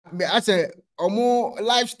I say omo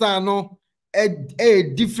lifestyle no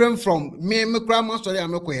different from me grandma story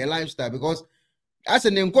am ko lifestyle because I say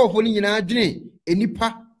ne nkofo ni nyina adwene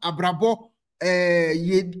enipa abrabo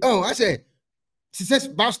I say success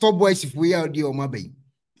bastard boys if we are the omabe.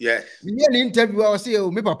 Yes. Me an interview I say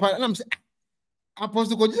me papa and I'm say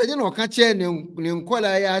apostle ko je no ka che ne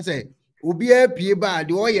nkola ya say obi apie ba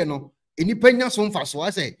de oye no enipa nya so mfa so I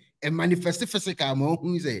say e manifest physical ma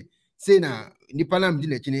hu say na nipa na mdi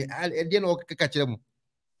na chine e de no ka kire mo.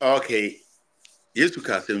 Okay. Yesu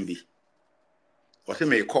ka sembi. O se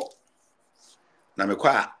me ko na me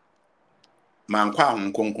kwa man kwa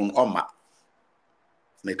honkonkon oma.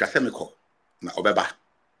 Me ka se me ko na obeba.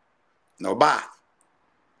 Na oba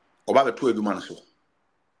be to aduma no so.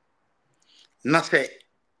 Na se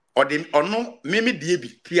ode ono meme die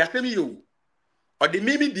bi ti asem yo. Ode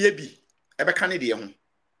meme die bi e be ka ne de ho.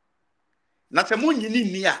 Na se mo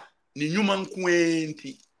nyini ni a ne nyuma nko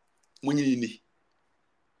enti mo nyini ni.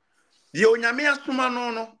 Die onyame asoma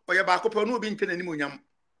no oye ba akopɛ no obi ntene ni mo nyam.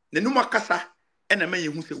 Ne numa kasa e na maye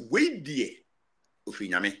hu se we die ofri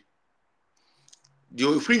nyame. Die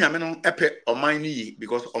ofri nyame no epe oman ni yi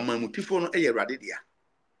because oman mutifo no eye Awurade dia.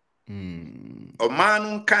 Oman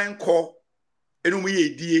no kan kɔ enu mu ye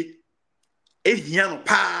die ehia no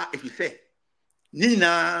pa efise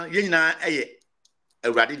nyina yenyina eye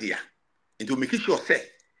Awurade dia. Nti o make sure say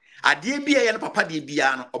ade bia ye no papa de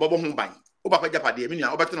bia no obabo ho ban. O papa japa de me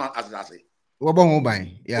nua obeto no asase. Obabo ho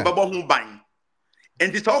ban. Yeah. Obabo ho ban.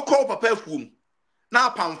 Nti so call papa afuom na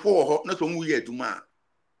apamfo ho na so mu ye aduma.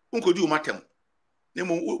 Unkodi o matem. Ne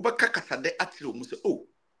mo obaka kasade atire mu se oh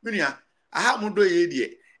me nua aha mo do ye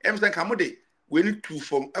de em se ka mo de we ni tu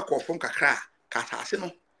fom ekofom kakra kasase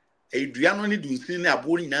no edua no ni dunsin na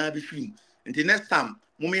abo ni na be film. Nti next time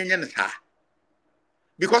mo me nye ne sa.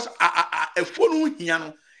 Because efo no hia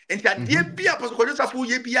no enti ade bia pasoko Joseph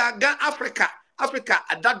ye bia ga Africa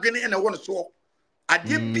adadwene ene won so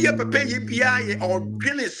ade bia pepe ye bia ye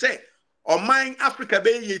odwene se oman Africa be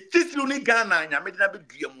ye titru ni Ghana nya medina be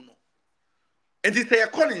dua mu no enti se ye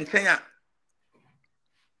kɔ ne nten a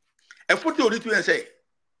efoto oditu en say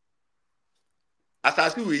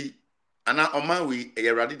asase we ana oman we ye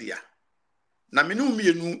Awurade dia na menu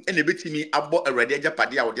mienu ene betimi abɔ Awurade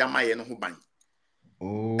agapade a odi amaye no ho ban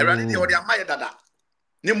Awurade dia odi amaye dada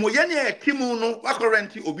ne moye ne etimu no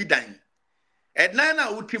wakorenti obi dan ednan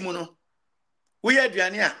na utimu no wo ye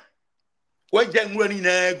aduane a wagya nwura ni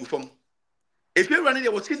na gu fam efi Awurade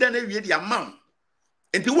dia wo si dan na wie dia mam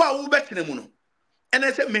enti wo a wo betene mu no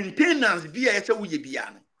ene se maintenance bia ye se wo ye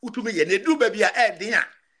bia no utumi ye ne du ba bia den a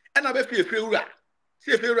ena be fie wura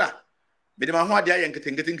sie fie wura me de ma ho ade aye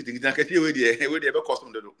nketenkete na kase we de be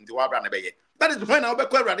custom do nti wa bra na be ye that is when I be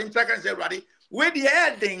kwa Awurade ntaka nse Awurade we de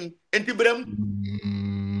den enti bram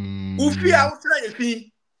ufi a utra ye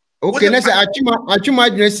fi okay na say achuma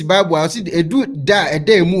adwene si Bible I see edu da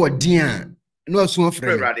eda mu odin a no aso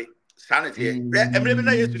afre Awurade sanity emre bi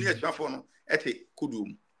na Yesu ni asuafo no ete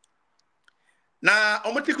kudum na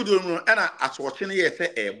omoti kudum no na asoche ne ye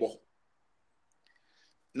se ebo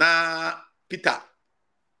na Peter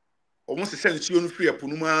omusi se nsuo no free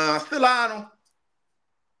apunu ma stela no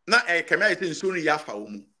na kema ye se nsuo no ya fa wo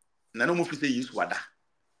mu na no mo fi se Yesu wada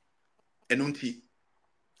enu nti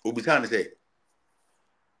obisa ne se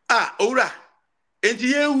owura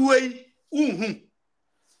enti ye wuei unhu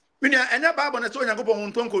minia enya Bible na so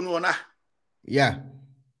Onyankopɔn ntonko no ona yeah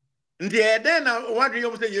ndi eden na wadwe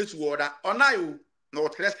yom se Yesu woda ona yo na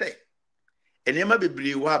otre se enema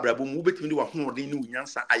bebre wo abrabo mu betimi de wa hoɔden ne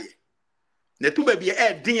unyansa aye na tu ba bia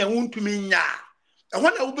eden a wuntumi nya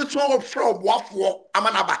ɛhɔ na wo beso wo fra oboafo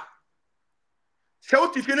amanaba se wo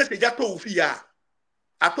tifie na se jato wo fi ya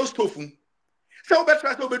atostofu se wo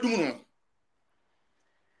betra se wo bedum no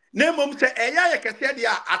na mom se eya ye kese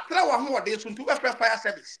dia atra wa hoɔden so ntu be fire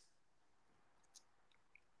service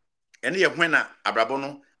ene ye hwena abrabo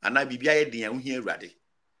no ana bibia ye den a wo hia Awurade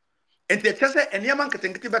enti etese enema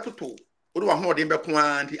nketenkete betoto wo wa hoɔden be ko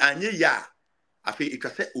anti anye ya afi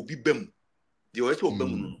ikase obi bam de o ese obam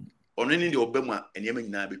no ono ni de obam a enema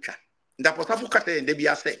nyina betwa ndaposafo kata nda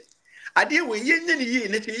bia se ade we ye nye ni yi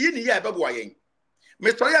ne se yi ni ya bebo ayen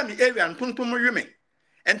me so ya mi area ntontom weme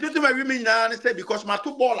entontom weme nyina ne se because ma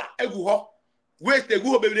to bola egu ho waste egu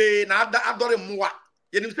ho bebre na adore mmoa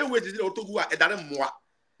ye nim se waste de otogu a edare mmoa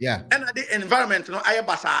yeah and the environment no aye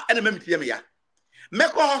basa ene mamtie me ya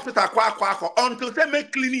meko hospital kwa until say me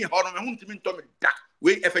clean ho no me huntimi ntomi da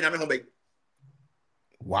we efanya me ho bay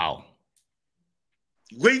wow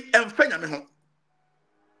we enfanya me ho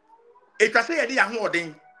etwa ye de ya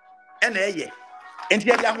hoɔden ena eye enti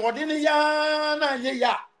ye ya hoɔden ya na nye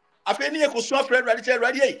ya afi ni ekosu afre Awurade che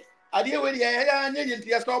Awurade ade we ya nya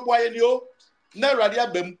yintia so boy ni o na Awurade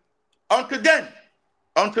abam until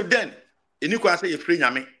then eni kwa say ye free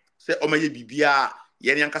nyame say o maye bibia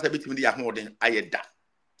ye ne ankasa betimi de ahoden ayeda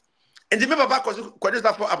enti me baba kwade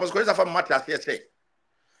Sarfo apostle Sarfo matter say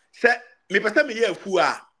me pese me ye afu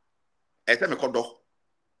a say me kodo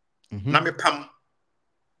na me pam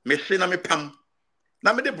me hwe na me pam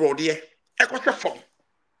na me de brode e kwose fom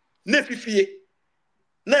na fifie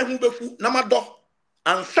na ehu befu na mado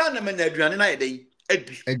ansa na me na aduane na yeden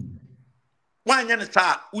adi wanya ne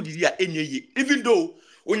sa udidi a enyeye even though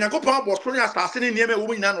Onyankopon abosoro ya asase ne niam e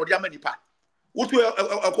wo nyina na odi amanipa wotu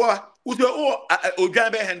akwa wotu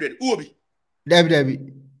odwan be 100 uobi Dabi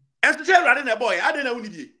enso se Awurade na boy ade na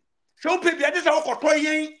unidie se wo pe bia de sa wokoto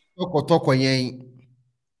yen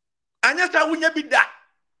anya sa wunya bi da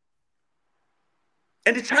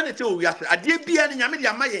and the channel te o wiase ade bia ne nyame de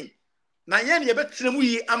amayen na yen ye betena mu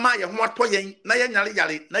yi ama ye ho ato yen na ye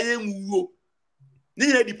nyare na ye nwuo ni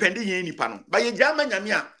ye depend yen nipa no ba ye jama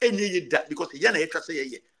nyame a enye ye da because ye na ye twase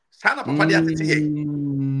ye sana papa de atete ye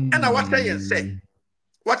and na what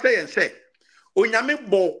say say onyame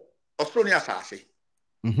bo osoro ne asase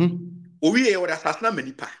owi ye wo da asase na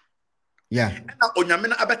manipa and na onyame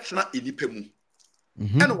na abetena enipa mu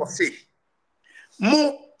and what say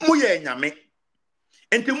mo ye nyame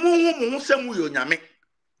enti mu semu ye nyame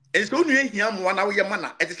enso nu ehia mo na wo ye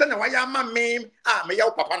mana etese na wa ya ma me me ya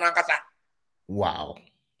wo papa na nkasa. Wow.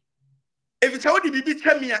 If it's how the bibi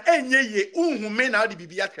temi a enye ye unhu me na the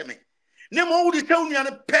bibi atemi. Ne mo wo di tell nua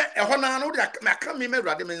ne pe ho na no de aka me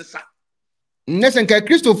Awurade me nsa. Nesen ka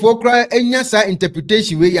Christopher kra enya sa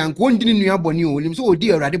interpretation we yanko ndini nua boni o nim so odi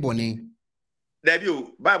Awurade boni. Dabi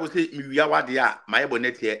o Bible say mi wia wade a maye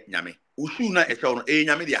boni tie nyame. Usu na e no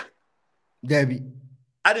nyame dia. Dabi.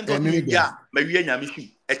 I didn't talk to ya ma wia nyame su.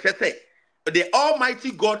 E say the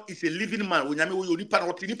Almighty God is a living man. Wo nyame wo yodi pa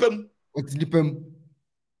na otinipam.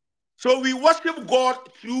 So we worship God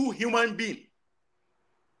through human being.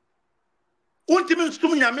 Untimi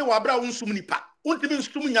nsum nyame wa bra unsum nipa. Untimi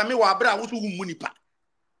nsum nyame wa bra unsum nipa.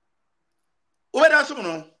 Obeda sum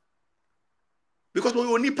no. Because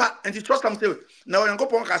we nipa and you trust them say na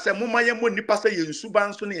Nyankopon ka say moma ye mo nipa say ye nsuba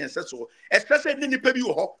nso ne yense so. Especially ni nipa bi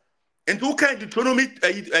wo ho. Enti wo kan Deuteronomy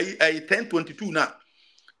 10:22 na.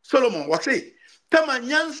 Solomon what say? Tama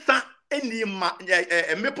nyansa eni ma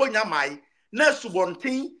mepo nyamai na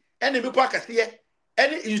subontin ene mepo akase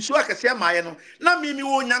ene insu akase maaye no na mimi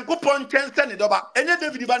wo Nyankopon chense ne doba enye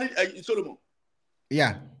David ba ne Solomon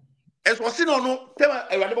eso si no tema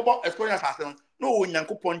Awurade bobo eskonya asase no wo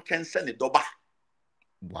Nyankopon chense ne doba.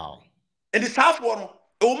 Wow. And the Sarfo no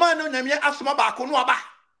e man no nyame asoma ba ko no aba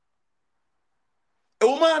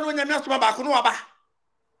e man no nyame asoma ba ko no aba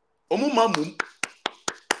omu mamum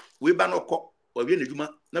we ba no kọ wa wie na djuma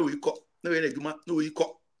na we kọ na we na djuma na we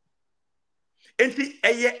kọ enti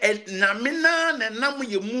eye nyamena na nam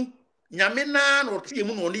ye mu nyamena na ote ye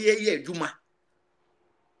mu no ne ye djuma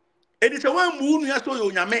edi se wan mu nu ya so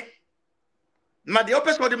yo nyame na de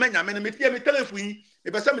opeso de nyame na metie me telephone yi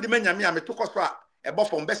me pese me de nyame a me to koso a e bo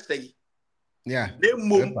from best yi de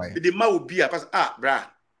mom de ma obi a pass bra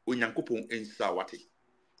Onyankopon ensa wate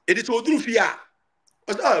edi so oduru fi a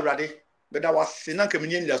o so Awurade beda wase na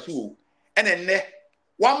kamenya nda so ene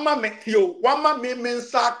wamma me tio wamma me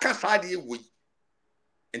mensa kasa de ewi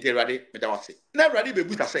enti Awurade beda wase na Awurade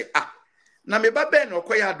bebuta say na me ba be na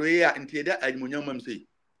okoya adoye a enti eda animonyam mam say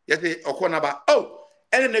yete okona ba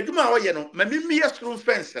ene na djuma a woye no ma mimi yesuru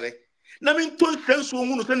fensere na me nton senso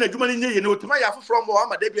hu no se na djuma ni nyeye ne otima ya foforo mo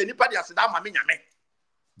ama da bia nipa de aseda ama me nyame.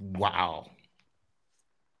 Wow.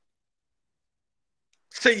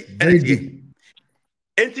 Say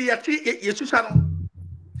enti yati yesusa no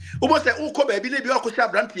ubo se uko ba bi na bi akosi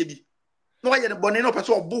abrantie bi na woye ne bone na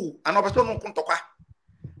opese obu ana opese no kontokwa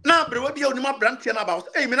na brewa bi a onima abrantie na ba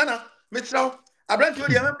me nana me traw abrantie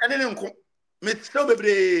odi ene ne nko me traw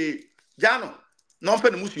bebre jano no mfa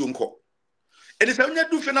ne musuo nko edi se nya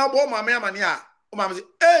du fe na bo maame amane a o maame se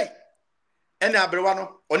ene abrewa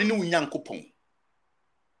no oni ne Nyankopon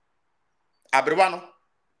abrewa no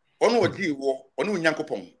ono odi wo oni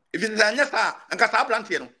Nyankopon if it is anya sa anka sa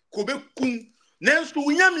abrantie no ko be kun nenso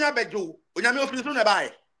unyame abejo onyame ofiri so na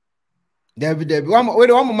bae David we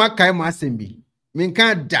de wam makai mo asem bi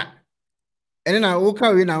menka da ene na wo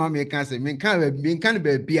ka we na ma menka asem menka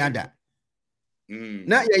ba biada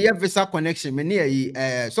na ye visa connection me ne yi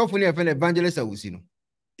so for ne evangelist awusi no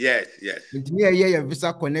yes me ye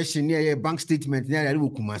visa connection ne ye bank statement ne ya wo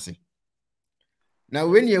kumase na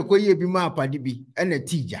we ne ekoye bi ma apade bi ene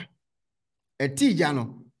tija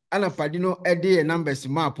no ana padi no ede numbers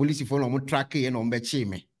ma police for no mo track ye no mbe chi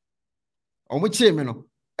me no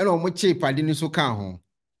ena mo chi padi ni so ka ho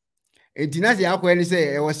Dinasi akwa ni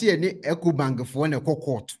say e was here ni Ecobank for na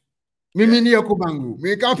court. Mimi ni Ecobank.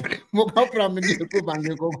 Me ka mo ka pra me ni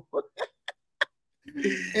Ecobank ko.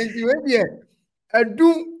 Enti we there.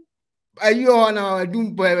 Adum ayo na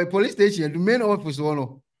adum police station, the main office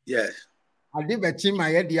one. Yes. Ade be chima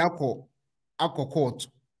ye de akọ court.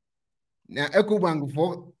 Na Ecobank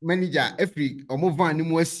for manager every omo van ni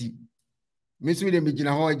mo asi. Me so de me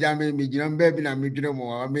gina ho ja me gina mba bi na me dwere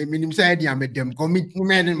mo me nim say de amedem ko me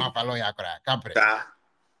ne ma fa lawyer kra kapre. Ta.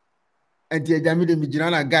 Enti ja me de me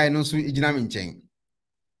gina na guy no so gina me nchen.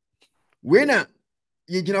 We na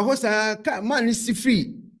ye gina ho sa ka man si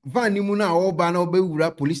free van ni mu na o ba na o be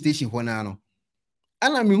wura police station ho na no.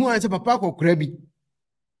 Ana me hu an say papa kokora bi.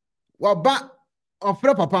 Wa ba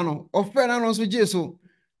ofre papa no ofre na no so je so.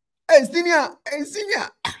 Senior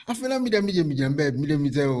afena me de me mba me de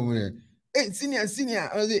me say o me. Senior, I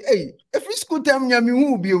say, hey, every school time nyami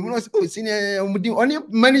hu bi o say, oh, senior, only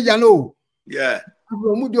manager no. Yeah.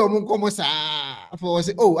 Omudi omo komo sa. For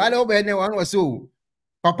say, oh, ale obe ne wan was so.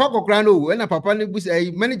 Papa kokra no, na papa ne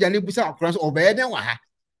busa, manager ne busa akra so obe ne wa ha.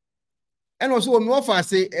 And also me offer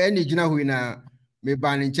say, any gina hu na me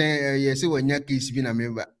ba ne nchen ye say wanya case bi na me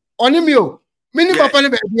ba. Oni mi o, mini papa ne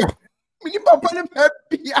ba bia. Mini papa ne ba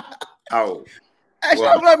bia. Oh. I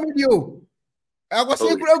shall run video. I was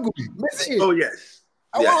saying, oh, yes.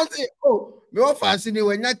 I want to say, oh, me want fascinating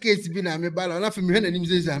when your case be na me balo. Na for me when him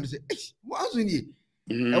say, I'm say, what's with you?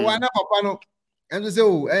 And why na papa no? And say,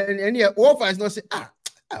 oh, and here, what fast not say,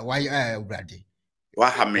 why, Brady?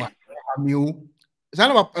 What have me? You.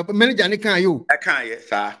 Son of a manager, I can't you. I can't, yes,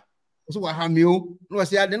 sir. So what have you? No, I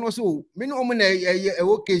say, I didn't know so. Me no man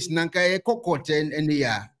a case nanka a cockot and the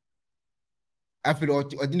year. I feel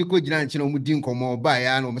I didn't go down to no mudin come or buy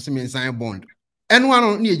an or some sign bond. And one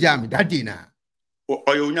on near Jammy, that dinner.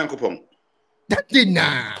 Or your Nyankonton. That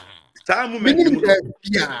dinner. Some moment,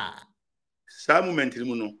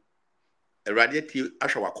 a radiative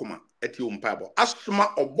Ashawakuma, at your pabo. Asthma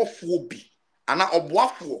or Bofubi, and a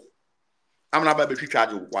waffle. I'm not baby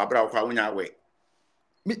charge you, Wabra, when you're away.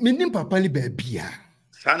 Meaning Papa Baby.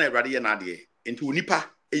 Sana radiant idea into Unipa,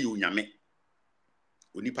 a Unyame.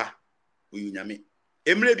 Unipa, Unyame.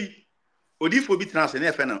 Emrebi, Odifo be trans and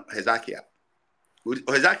FN Hezakia.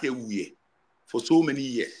 Hezakia wuye for so many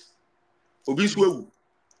years. Obiswewu,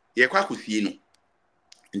 ye kwakusi no.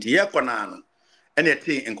 Nti ye kona no, and a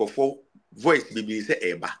thing and voice baby say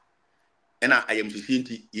eba. And I am to see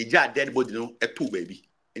nti ye ja dead body no a two baby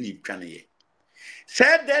and you try ye.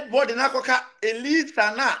 Said dead body na koka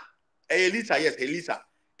Elisa na Elisa yes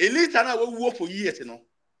Elisa na we work for years no.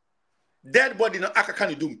 Dead body no aka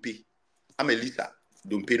kan dumpe. Am Elisa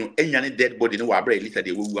dumpe no enyane dead body no wa bra Elisa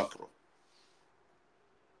de we wu apro.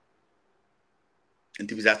 And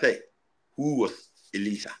to say, who was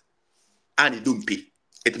Elisa? And he don't pay.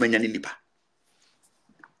 It means nipa.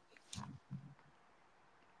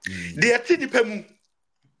 They are the pemu,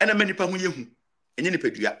 and a many pamu yehu, and any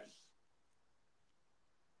pedia.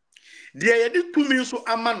 They are the 2 minutes so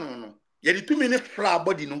amano, yet the 2 minutes flower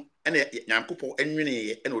body no, and a Nyankonton and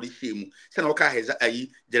Winnie and Odysseum. Sanoka has a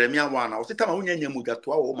Jeremiah 1. I was the time when Yamuga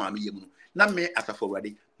to our mammy, not me as a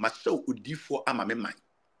forward, must so would differ a mammy mine.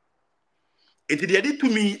 It did to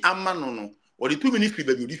me a man or the 2 minutes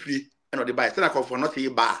baby free and or the buy Senaco for not a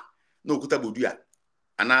bar, no Kutabudia,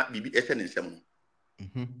 and not be SN in some.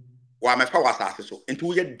 While my power was so, and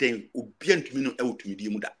 2 years then would be to me no out to me,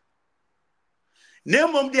 dear Muda.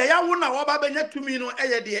 Name of the Ayawuna or Babena to me no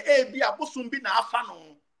air dear A be a bosom be na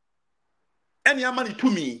fano. Any money to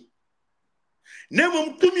me. Name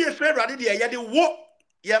of to me a fair rather dear yet the walk,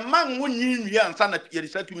 your man won't yin and son that you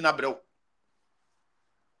said to me na bro.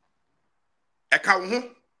 Account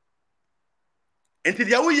until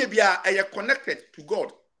the way be are connected to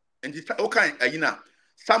God and the okay ayina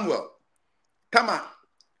Samuel Tama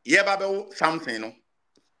ye babel something no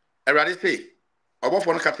already say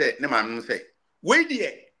obofo no kate ne man say we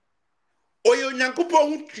die oyo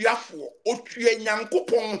Nyankopon tuafo o tua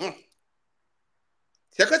Nyankopon ho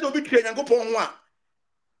se ka do bi tua Nyankopon ho a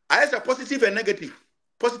I positive and negative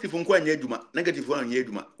positive nko anya aduma negative anya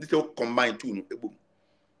aduma this combine two no ebom.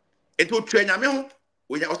 It will train Yamel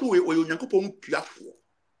when you also will Nyankopon tuafo.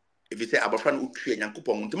 If you say Abafran will train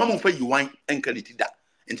Nyankopon, the mamma for you wine and quality that.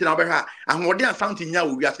 Until I have and what they are sounding now,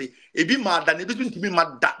 we are say, a be mad than it doesn't to be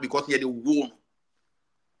mad that because he had a wound.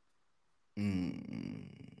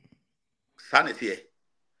 Sanity.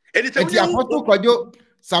 And it's a apostle Kwadwo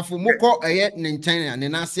Sarfo moko Nyankonton and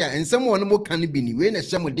Nasia and someone more can be when a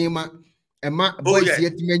Shamodema and my boys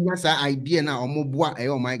yet menya idea now or more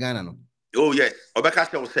oh my God. Oh yes,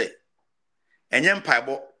 Obeka will say. And young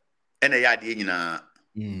Pibo and a yard in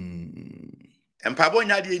Empabo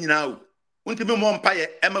nya de nyina o. Untimi mo mpaye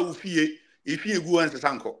ema wo fie, efie gu anse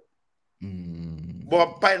sanko.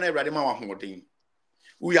 Bo paye na Awurade ma wa hoden.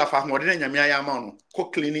 Wo ya fa hoden nyame aya ma no, ko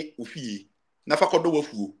clean wo fie. Na fa kodo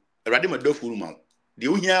wafuo. Awurade ma do fuo ma wo. De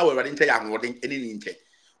wo hia wo Awurade nche ya hoden eni ni nche.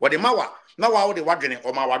 Wo de ma wa, na wa wo de wadwene,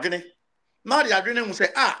 o ma wadwene. Na de adwene hu se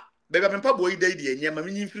bebe mpabo yi dai de nyama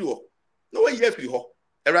menyin firi ho. Na wo yi afiri ho.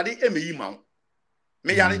 Awurade emeyi ma wo.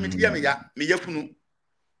 Me yare metiya me yafunu.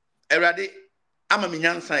 Awurade ama me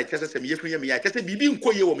nyansa e kese se me yafunu ye me ya kese bibi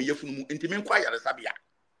nkoye wo me yafunu mu ntimi nkwa yare sabia.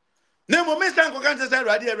 Na mo me san ko kan se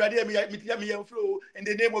Awurade me metiya me yafunu in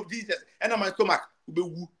the name of Jesus. And my stomach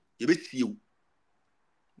ubewu ye be siew.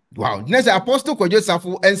 Wow, next Apostle Kwadwo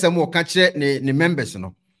Sarfo ensem wo ka kire ne members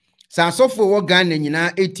no. Sa asofo wo Ghana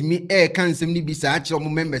nyina etimi ka nsem ni bi sa akire mo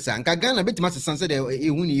members anka Ghana betima sesanse de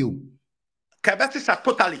ehu ni yo. Ka beti sa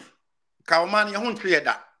totally. Ka o man ye ho ntwe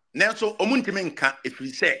da. Nanso omuntimi nka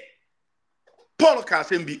efiri se. Paul ka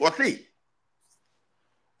asem bi o say.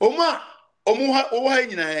 Omu ha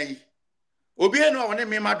nyina yi. Obi enu a woni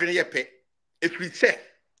me madwene ye pe efiri se.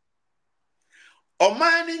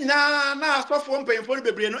 Omani na asofo mpanyimfo no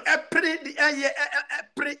bebre no epre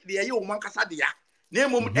de ye o man kasa de ya. Na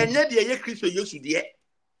emom enye de ye Kristo Yesu de.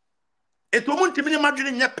 Eto omuntimi ne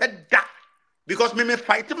madwene nye pe da. Because me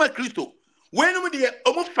fight ma Kristo. When we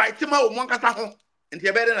omo fight ma o man kasa ho. Nti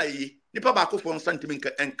e be na yi. Nipa ba akofo nsantimi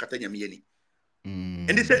nkata nyame yani. And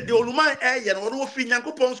they said the Oluman ye no no fi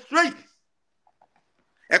Nyankopon straight.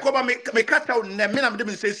 Ekoba me kata o na me na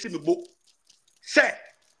me say si me bo.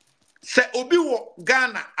 Se obi wo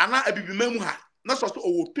Ghana ana abibima mu ha. Na so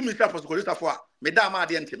o tumi sa Apostle Sarfo a me da ma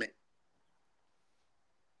ade ntime.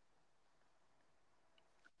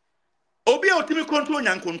 Obi a otimi control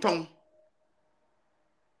Nyankonton.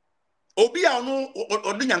 Obi a no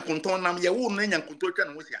odi Nyankonton nam ye wo no Nyankonton twa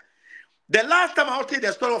no ho sia. The last time I heard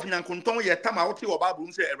the story of Nyankonton, ye time I heard the Bible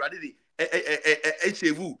say Awurade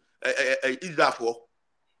Osebo Israel for.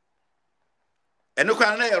 And no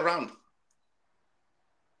can around.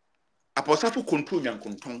 Apostle control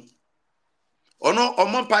Nyankonton. Ono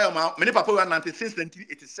on empire ma many papa were since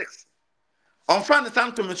 1986. On fan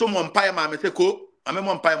santo me so mo empire ma me se ko ame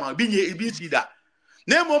mo empire ma bi si da.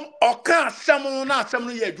 Na mom oka asem na asem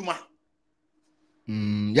no ye adwuma.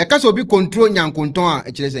 Ya ka so bi control Nyankonton a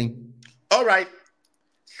e kire sen. All right.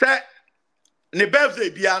 Say ne birthday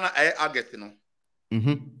bia na August no.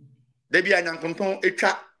 De bia Nyankonton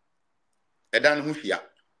etwa edan ho hia.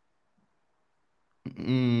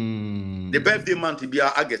 The birthday month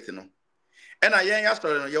bia August no. And I ya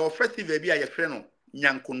story no your festival bia ye frɛ no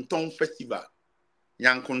Nyankonton festival.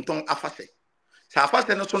 Nyankonton afase. Sa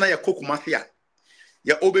afase no so na ye kokumase a.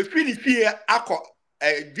 Ye obefini fie akọ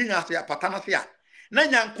dinya se patana se a. Na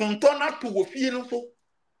Nyankonton na to wo fie no so.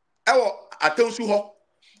 Ewo atansu ho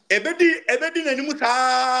ebedi nanimu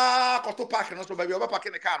saa koto park no so ba bi oba park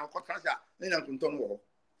ne car no kotra sha na Nyankonton wo.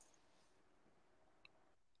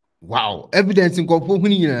 Wow, evidence nkofo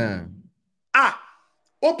huni nyina.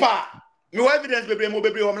 Opa me evidence bebre mo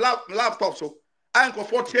bebre o laptop so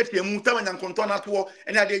nkofo tietie mu tam Nyankonton na to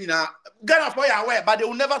ene ade nyina Ghana for ya aware but they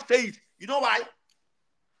will never say it. You know why?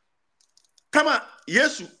 Kama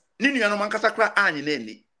Yesu ni nuano mankasa kra anyi na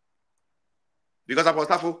eni. Because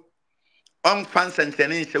Apostle on fan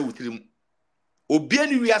sentene se wutirim obia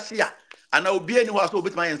ni wiase a ana obia ni ho aso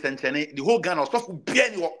obetima yen sentene the whole Ghana so obia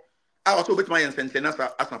ni ho a aso obetima yen sentene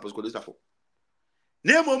asa Apostle Sarfo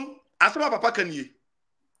nemom asema papa kanie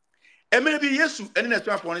emere bi Yesu ene na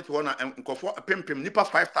tuafo ne te ho na nkofo pempem nipa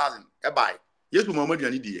 5000 e bai Yesu ma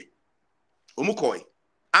maduani die omukoi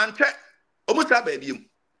ante omuta ba biem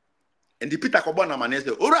endi Peter ko bona manese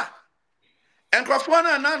ora nkofo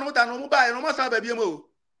na no da no mu bai no masa ba biem o.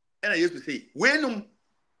 And I used to say, when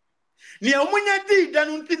near Munya di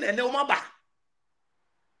danuntin and Omaba.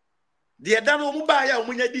 The Adano Mubaya,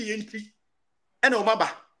 Munya di inti, and Omaba.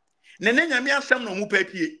 Nenena mea sam no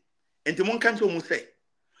mupeti, and to Moncanto Muse.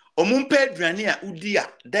 O Mumpe Drania Udia,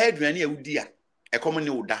 Dia Drania Udia, a common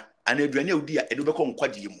Uda, and a Drania Udia, and Ubacon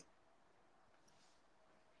Quadium.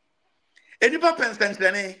 Any papa and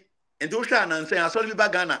Santane, and Doshan and say, I saw you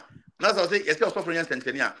bagana. Not I'll say, yes, suffering and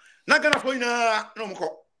Santania. Not gonna point no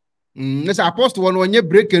more. Let's Apostle one when you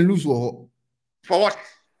break and lose for what?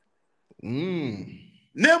 Name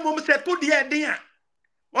said to the idea.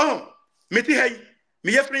 Oh, Mitty hey,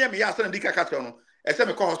 me a friend, me ask and Dick Catono, as I'm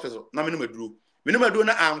a hospital, Namino Drew. Minoma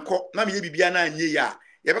na anko, na me bibiana and ye ya.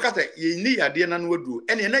 Yabaka say, ye need a dear nan would do,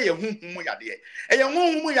 and ye nay whom we are dear. And young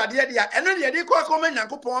whom we are dear, and then ye call comment and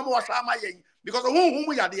coupon was my yang, because of whom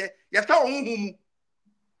we are dear, yes, whom.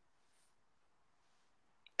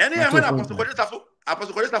 And I went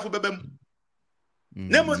Apostle Sarfo bebem.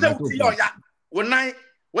 Nemo se uti ya. when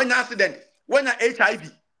you accident, when you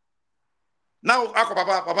HIV. Now,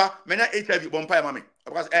 papa, many HIV bompire mommy.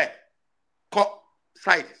 Because co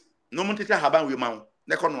site, no one teacher haban with mount,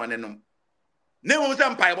 necon one and no. Never was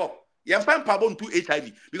a pipe. You find pabon to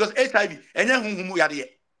HIV because HIV and then whom we are here.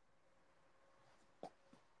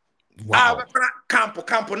 Wow. Campo,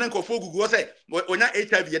 Nenko Fogu go say, when you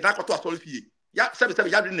HIV, you're not to a solid fee. Ya, 7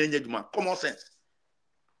 yard in the common sense.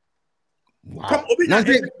 Wow. Come over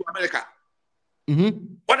to America.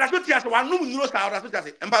 What I should just one no knows how I should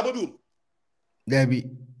say, and Babu. Debbie.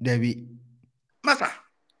 Massa.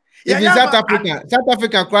 If in South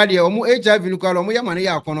Africa, crowd here, omu HIV no crowd, omu yamani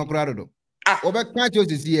ya kono crowd do. Obe can't you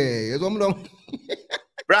see eh?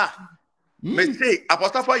 Bra, me say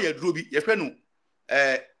apostle for your drubi, your friend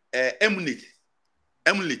emulate.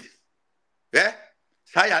 Eh?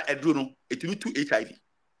 Saya edruno, it will to HIV.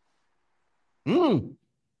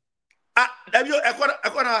 Have you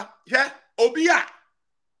yeah, obia.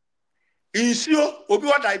 Insure obi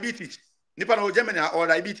diabetes. Nipa no Germany or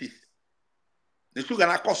diabetes. The sugar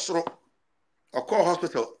na kosro or call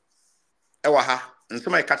hospital. Ewa ha. And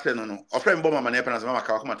somebody catch no. Or friend bomb my nepa na mama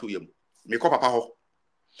ka kuma 2 years. Me call papa ho.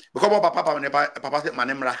 Because papa papa say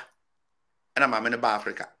manemra. And I'm in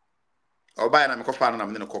Africa. Or buy na me call fan na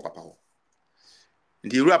me no call papa ho.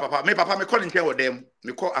 Ndi ru papa me call nchen wo dem.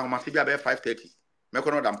 Me call ahomase bia be 5:30. Me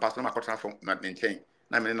call no dam pass na makota from na nchen.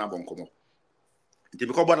 Na me na bon komo. Ndi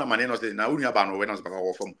because bona mane no say na unu aba no we na so papa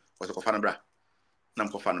wo from was ko fan bra. Na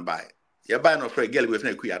mko fan buy. Ya buy no for girl we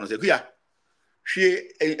na kuya no say kuya.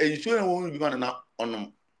 Hwe ensuo won bi man na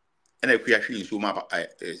onom. Na kuya hwe ensuo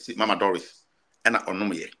mama Doris. Na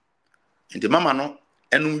onom ye. Ndi mama no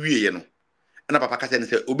enu wie ye no. Na papa ka say ne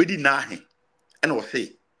say obedi na ahe. Na wo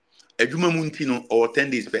say adwuma mu nti no or 10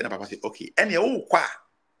 days pe na papa say okay. Ene wo kwa.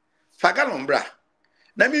 Fagalon bra.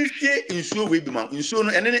 Na me hwe ensuo we bi man. Ensuo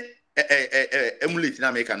no ene emulate na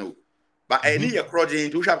America no. But any ye crowding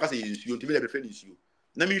to shop kasi ensuo to be le prefer ensuo.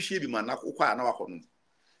 Na me hwe bi man na kwa na wakọ no.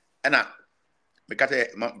 Na me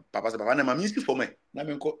kate papa say papa na ma minsi for me. Na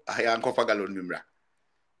me nko ya nko fagalon numra.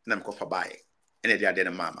 Na me ko fa bae. Ene dia de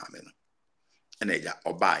na mama me no. Ene ja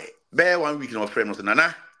obae. Be 1 week no friend no say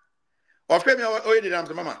nana. O friend me o ye de am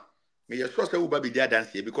say mama. Me ye so say wo ba be dia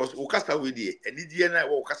dance here because wo kasa we die. Eni die na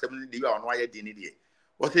wo kasa me dey wa no aye die ni die.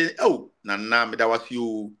 O say oh nana me da was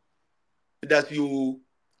you. That's you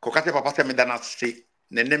kokate papa say me da na say.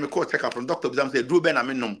 Na me call check up from doctor bizam say do be na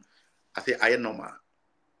me nom. I say I normal.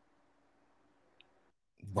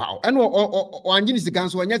 Wow. And o anjini sika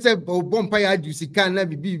so anya say bompa ya adu sika na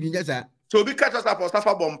bibi nya sa. So bi catch us up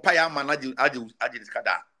for bompa ya man adi sika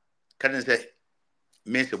da. Can say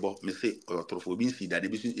me say bo me say otorofo bi nsi da de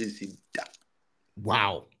bi nsi da.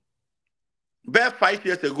 Wow. Be 5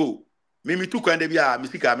 years ago, me took and be a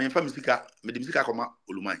misika, me fa misika, me de misika koma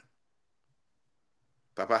oluman.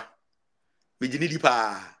 Papa, me jini di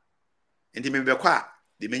pa. Enti me be kwa,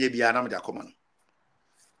 de menye bia na me da koma no.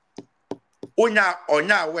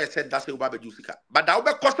 Onya we said that's the baba jusika. But da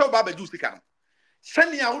we cost baba jusika.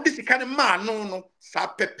 Send ya udi sika ne ma no sa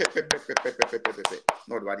pe.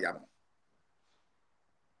 No do badi am.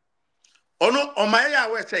 Ono o ma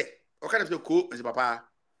ya we say, o ka de ko nsi papa.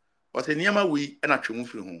 O se niama wi na twemu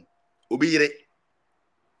firi ho. Obi yire.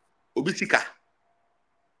 Obi sika.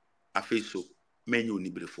 Afeso menyo ni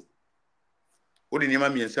brefo. O de niama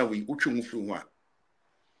miensa wi utwemu firi ho a.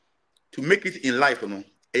 To make it in life no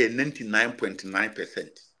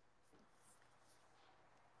 99.9%.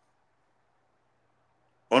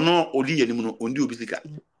 Ono odi yenimu no ondi obi sika.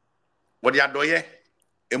 Wodi adoye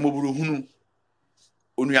emoburu hunu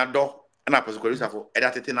onu ado na pasokori safo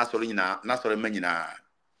eda tete na soro nyina na soro manyina.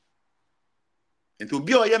 Enti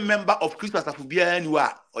obi oye member of Christmas afu bia ni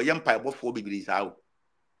wa oye mpa ebofo bibiri sawo.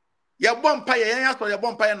 Ye bompa ye yan so ye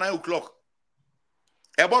bompa ye 9 o'clock.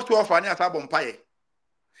 Ebo 12 ani asa bompa ye.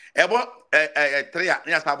 Ebo 3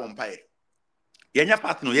 ani asa bompa ye. Ye nya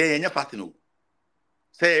fast no ye nya fast no.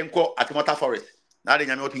 Say enko Atimota Forest. Na de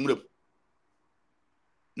nyame otinwurem.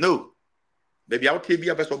 No. Baby out here be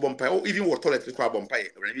a vessel bompa or even what toilet to crab bompa.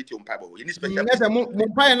 When you bompa, you need special. Yes,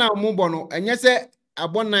 bompa na mo bono. And yes,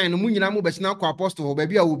 abon 9 mu nyina mo besina kwa apostle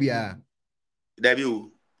baby a wo bia. There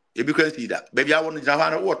you can see that. Baby I want to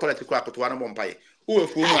jahana or toilet to crab to one bompa. Who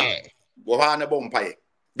fu na wo ha na bompa.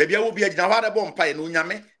 Baby I will be a jahana bompa no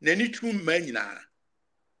nyame na ni two men nyina.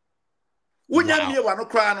 Wo nyame wa no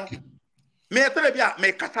kra no. Me tell bia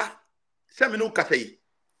me kasa. Se me no kasa yi.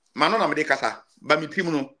 Mano na me de kasa. Ba mi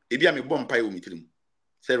timu no ebi a me bompa yi o mi tirim.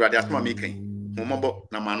 Se rade asoma me kan. Mo mobo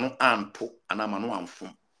na mano anto ana mano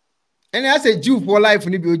amfom. And I say Jew for life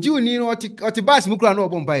ni bi o Jew ni no oti bas mu kura no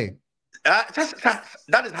bompa yi.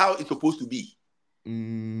 That is how it's supposed to be.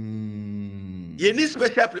 You need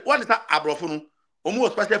special place. What is that abrofo?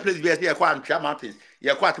 Almost special place where you go and mountains.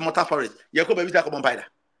 You go to Mota Forest. You go baby come on by that.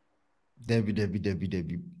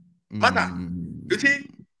 Debbie. Matter. You see,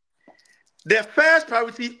 the first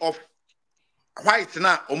priority of whites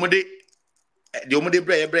now, omode, the omode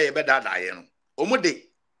bre that die. Omode,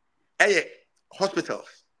 hospitals.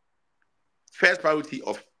 First priority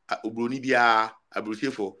of Ubronibia,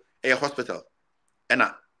 Abrusifo, a hospital, and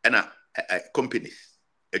companies,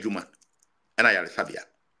 a Juma, and I Sabia.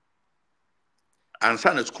 And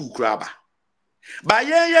son of school crabber. But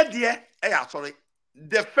dear, sorry.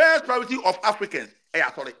 The first priority of Africans,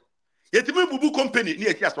 sorry. Yet me bubu company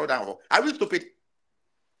near here so down. I will stop it.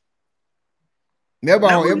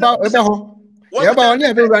 Eba only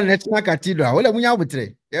every run national cathedral. Wala munya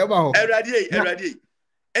butre. Eba Eradi.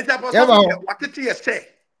 Enterprise what it say.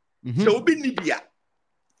 So be nibia.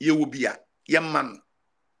 You will be a young man.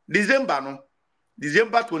 December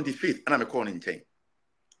 25th, and I'm calling chain.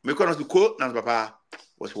 Me kono to quote na papa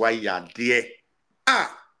was why ya dear.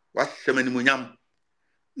 What's semeni munyam.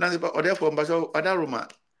 Na papa or therefore mbaso adaroma.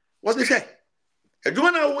 What's the say?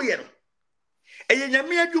 Adwuma na wo ye no.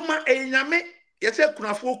 Nyame adwuma nyame ye se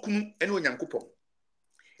kunafo kunu ene onyankopon.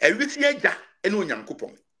 Ewisi agya ene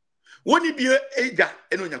onyankopon. Woni bie agya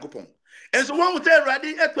ene onyankopon. Enso won wo say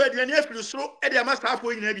Awurade eto aduane afiri soro e de ama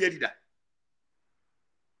Sarfo nyina bi adida.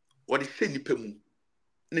 Wo de se nipa mu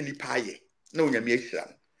na nipa aye na onyame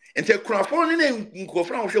ahira. Ente kunafo ne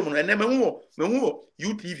nkofra wo hwe mu no ene mehu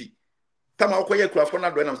UTV. Tama akoye kurafo na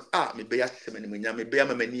do na me be ya semani munya me be ya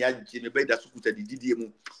mamani agye me be da sukuta dididie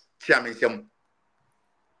mu tia me nsem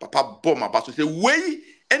papa bom abaso se wei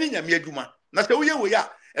ene nyame adwuma na se woye we ya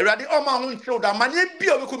Awurade o ma ho nkyerɛ da mane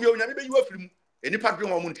bia obekomi onyame be yiwa firi mu enipa dwe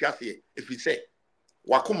mo ntia se efi se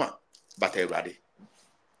wakoma bata Awurade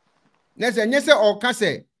nyese o ka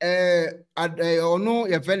se ono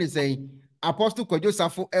ye feli say Apostle Kwadwo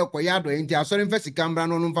Sarfo ekoya do enti asori mfa sika mbra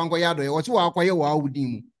no mfa nkoya do wo se wa akoye wa awudi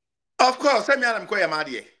mu. Of course, send me an koya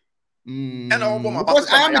madie. And all my because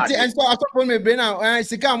I am and so I thought me brain now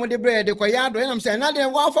sika mo de bread de koya do and I'm saying na dey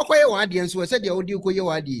wa for koya wa de so said dey odi koya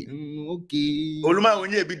wa de. Okay. Oluma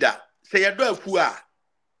onye bi da. Say yedo afu a.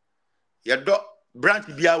 Yedo branch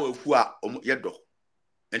bia wa afu a yedo.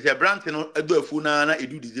 And say branch no edo afu na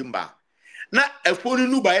edu December. Na afu no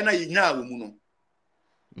nu ba na yinya wo mu no.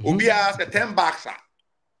 Obi a say 10 bucks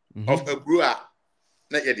of a brewer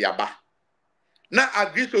na yedi aba. Na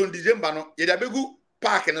agree on December no ye da begu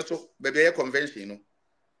park no so bebe ye convention no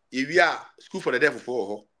ye wi a school for the deaf for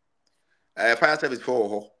ho fire service for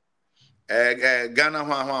ho Ghana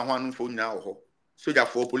ho no for nyina ho soldier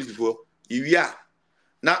for police for ye wi a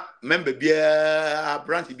na member bia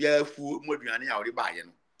branch bia fu mo aduane a ori ba ye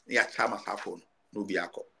no ya chama Sarfo no bi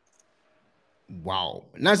akọ. Wow.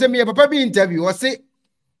 Na se me papa bi interview o se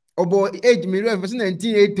obo age me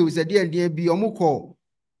 1980 se de bi omo call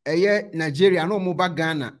Nigeria no mo ba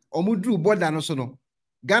Ghana omo dru border no so no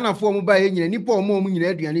Ghana for mo ba ye nyina nipa omo nyina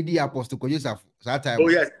aduane di Apostle Kwadwo Sarfo that time. Oh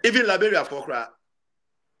yes, even Liberia for for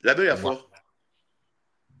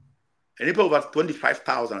and nipa over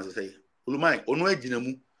 25,000 as I say ulumai ono agina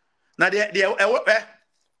mu na de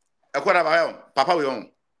akwara ba papa we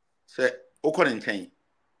on say okọ nchen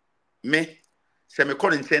me say me kọ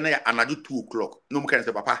nchen na ya anadu 2 o'clock no mo kan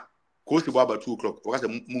say papa ko si bo about 2 o'clock o ka say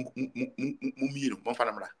mu miro mo fa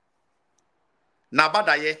na mra na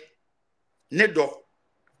badaye ne do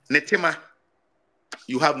ne tema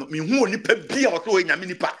you have me hu oni pa bia o so nyame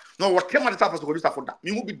nipa no wo tema de Sarfo Kwadwo Sarfo da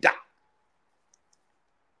me hu bi da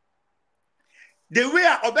the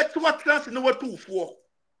way obetuma trans no watu ufo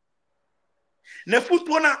na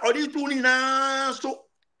futuo na odi tu ni na so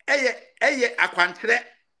eye akwantere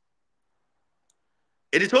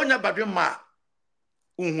edito nya badwe ma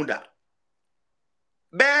unhu da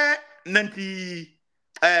be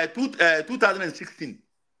 2016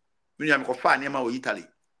 me nyame ko fa niam o Italy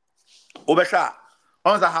obesha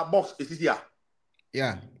onza ha box esisia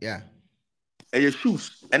yeah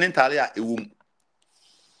shoes and entalia ewum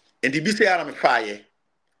and the BC ara me fire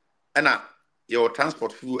na your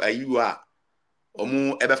transport fuel you are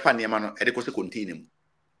omu ebe fa niam no e de ko se container mu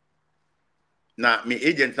na me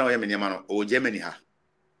agent na o ye me niam no o Germany ha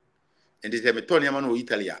and this me to niam no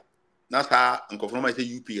Italy na sa nkofo ma say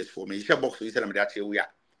UPS for me share box you say na me da che we a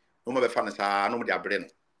no ma be fa na sa no me da bre no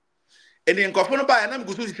eni nkofo no ba na me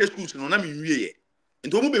go so share schools no na me nwie ye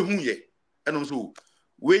nto mu be hu ye enom so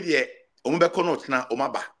we de omu be ko no tena o ma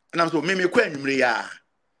ba na so me kwa anwumre ya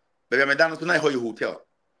be me da no so na ho ye hotel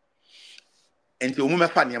enti omu me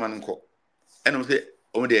fa niam no nko enom se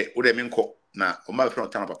omu de wo de me nko na o ma be fa no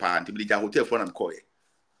tena papa anti bi ja hotel for na me ko ye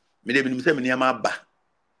me de bi nim se me niam aba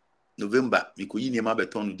November mi ko yi niam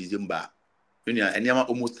abeton no December and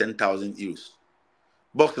almost 10,000 euros.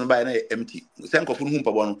 Box and buy empty. Send of whom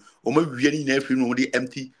one, or maybe any free no the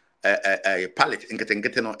empty pallet and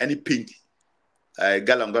getting on any paint,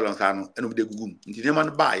 gallon sano, and the goon. Into the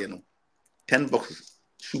man buy 10 boxes,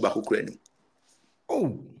 Suba Ukraine.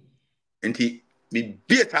 Oh, And he be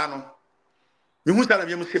a tano. You must have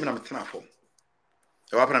him saving a transform.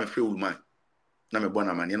 So I feel mine. Now, I'm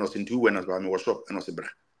a man, you know, in 2 when I was workshop and I was a bra.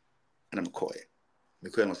 And I'm coy.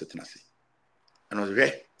 Because I was a tenacity. And I was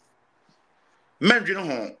very. Men, you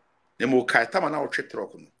know, the more Kaitama now check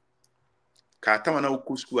trocken. Kaitama now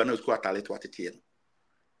school and no school at a little at the tail.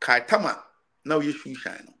 Kaitama now you shoe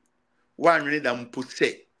shine. One minute I'm put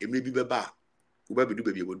say, it may be bar. Whoever do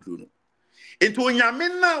baby would do. Into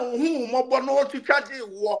Yamin now, who more bono to charge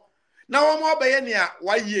war. Now I'm more by any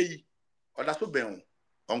why ye or that's what Ben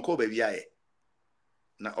Uncle baby.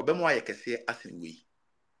 Na obemo aye kese asen wi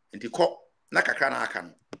nti ko na kakra na aka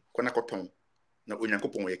no ko na koton na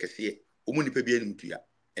onyankopon ye kese omu nipa bi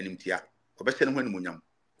animtia obese ne ho animunyam.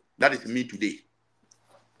 That is me today.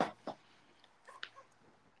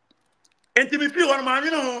 Enti me feel on man,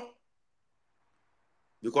 you know,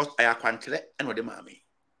 because I akwantere and ode maame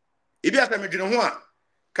ebi asa me dwene ho a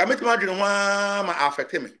ka metima dwene ho a ma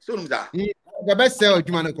affect me so num za the best sell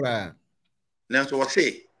adwuma no kra nanso wo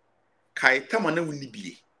say kai tama na wuni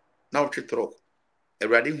bie na wotwetro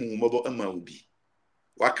awrade hu mobo ama obi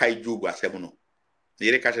wa kai jogu asem no na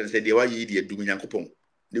yere ka se de wa yi de adum nyankopon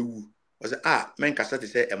na wu wo say men kasa te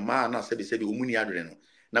se ema na se be omuni adwene no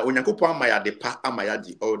na onyankopon ama ya de pa ama ya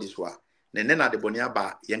di all this wa na ne na de boni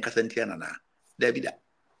aba yen kasa ntia na da bi da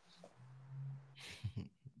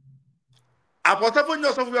Apostle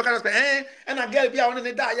nyo so fu ka say and a girl bia won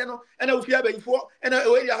ne da ye no and a ufia bayifo and a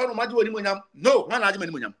we ya ho no maji woni monyam no man aje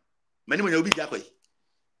mani monyam obi ja koy.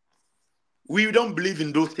 We don't believe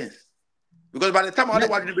in those things because by the time all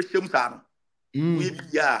what be shem sa no we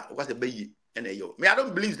ya was a bayi and yo me I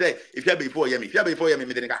don't believe say if you before you me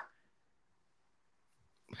me de nka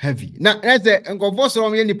heavy na say nkofo so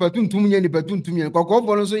me ni patuntum nya ni patuntum nya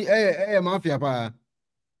kokofo no so mafia pa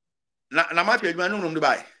na mafia adwuma no de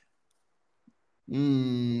bai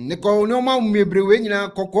ne ko no ma mebrewe nyina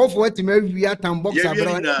kokofo atima wi atambox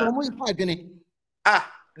abra no mo ifa adwene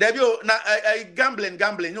there be na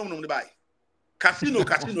gambling no de bai casino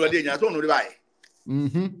de nya so no de bai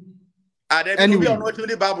there be no no to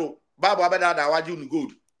the babu abeda da waju no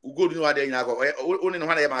gold no ade nya ko oni no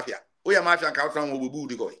hana ya mafia o ya mafia ka tran wo bu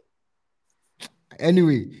di ko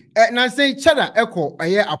anyway na say chada eko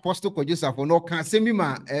aye apostle ko Joseph no ka semi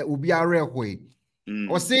ma obi are ehoi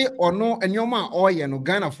o say ono enyoma oye no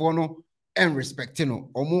Ghana for no and respect no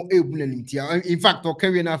omo ebuna nimtia in fact o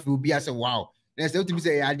kawe na afi obi ase wow na say to be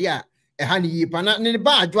say ade a ha ni yi pa na ne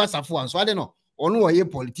ba adwo asafo anso ade no ono oye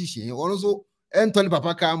politician ono so entoni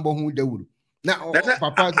papa ka mbo hu dawuru na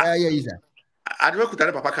papa aye iza adwo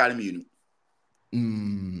kutare papa ka mi yinu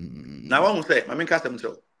na wa hu say mame ka sem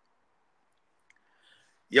tro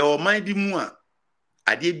ye o man bi mu a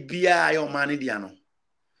ade bia ye o man dia no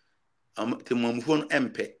te mamufon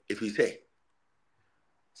empe if you say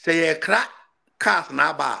ye kra cars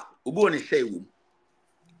na ba obi oni say wum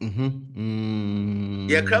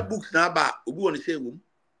ye kra books na ba obi oni say wum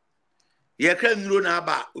ye kra nuro na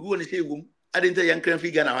ba obi oni say wum ade nta ye nkran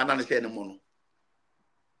figure na wana na say ne mo no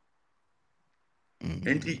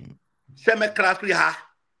enti se me kra free ha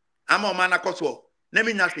ama o man akoso na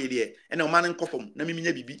me nya hwede e na o man nkofom na me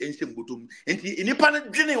nya bibi ensem botom enti nipa na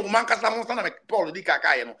dwene o man kasa mo sana me Paul di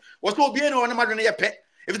kaka ye no wo so obi e no ma dwene ye pe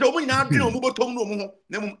e bi so mo nyina dwene o mo botom no mo ho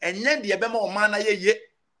na mum enye de be ma o man na ye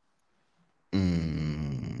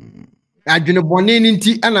adwene bone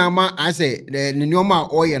nti ana ama ase ne nyoma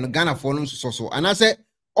oye no Ghana for no so ana se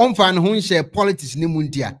onfa ne ho nhye politics ne mu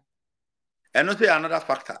ntia eno say another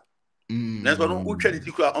factor na so no utwa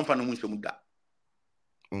ti kura onfa no mu nhye mu da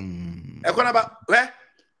ekona ba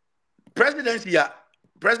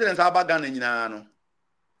presidents aba Ghana nyina no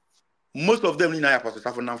most of them ni na ya pastor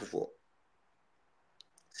Sarfo nanfofo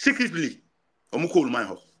secretly omuko my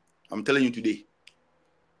house I'm telling you today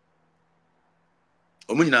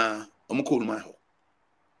omunyina omuko my house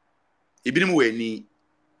ibinim we ni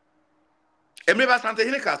emre ba sante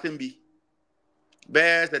hine ka sembi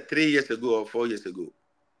best 3 years ago or 4 years ago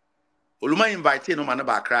Oluma invite no man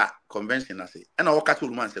ba Accra convention na say na wo kata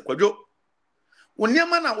Oluma say Kwadwo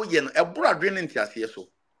woniema na wo ye no eboro adwene ntiase so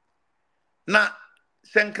na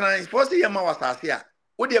senkran for say yema wasase a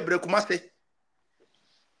wo de ebrekuma se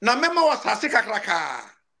na mema wasase kakraka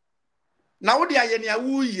na wo de ayene a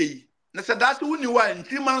wo yi na se dase woni wa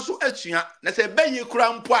ntrima nso atua na se baye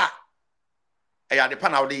kura mpo a eya de pa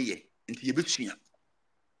na wo de ye nti ye betua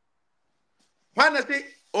wana se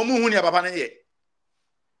omu hu ne papa ne ye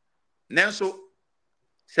nenso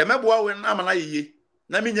se meboa we na amana yiye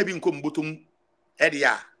na menya bi nkom botom ede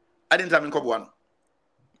a ade ntam nkoboa no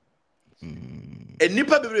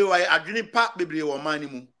enipa bebre wa adwene pa bebre wo man ni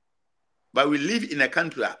mu but we live in a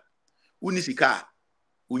country unisika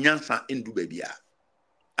unyansa endu babia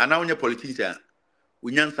ana onye politician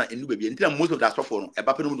unyansa endu babia ntia most of the suffer no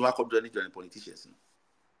eba pe no mu akodro ni join politicians no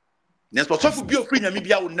nenso sofu bi ofri nyame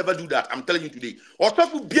bia will never do that. I'm telling you today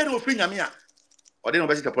osofu bia no ofri nyame a ode no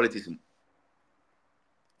be politics mu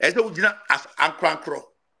ese ugina as ankro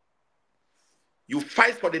you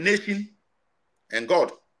fight for the nation and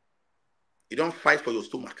God. You don't fight for your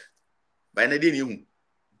stomach. By na dey nehu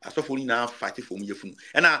asofo ni na fight for mu yefunu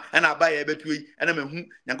na ba ya betui na mehu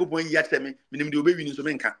Nyankopon yi ateme minim de obewi ni so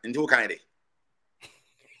menka nti wo kan de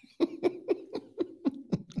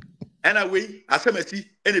na we asemasi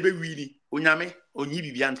na be wi ni onyame onyi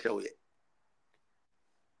bibia ntewo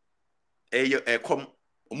ye kom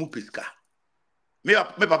omu piska me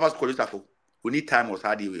papa's cholesterol oni time was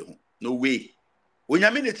hard we ho no way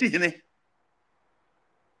onyame na ti hene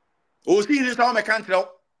o si ni sawo me kantrel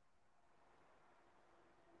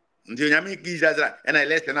nti onyame gizazra na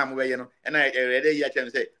lesson na mo be ye no na rede ya chem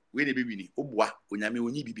say we ne bibi ni obua onyame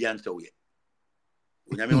onyi bibia ntewo ye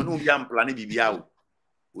onyame onu bia mplan bibia o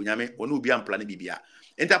onyame onu bia mplan bibia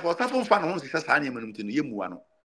enta for safo mfa no ho sesa sa na emanum tinu ye muwa no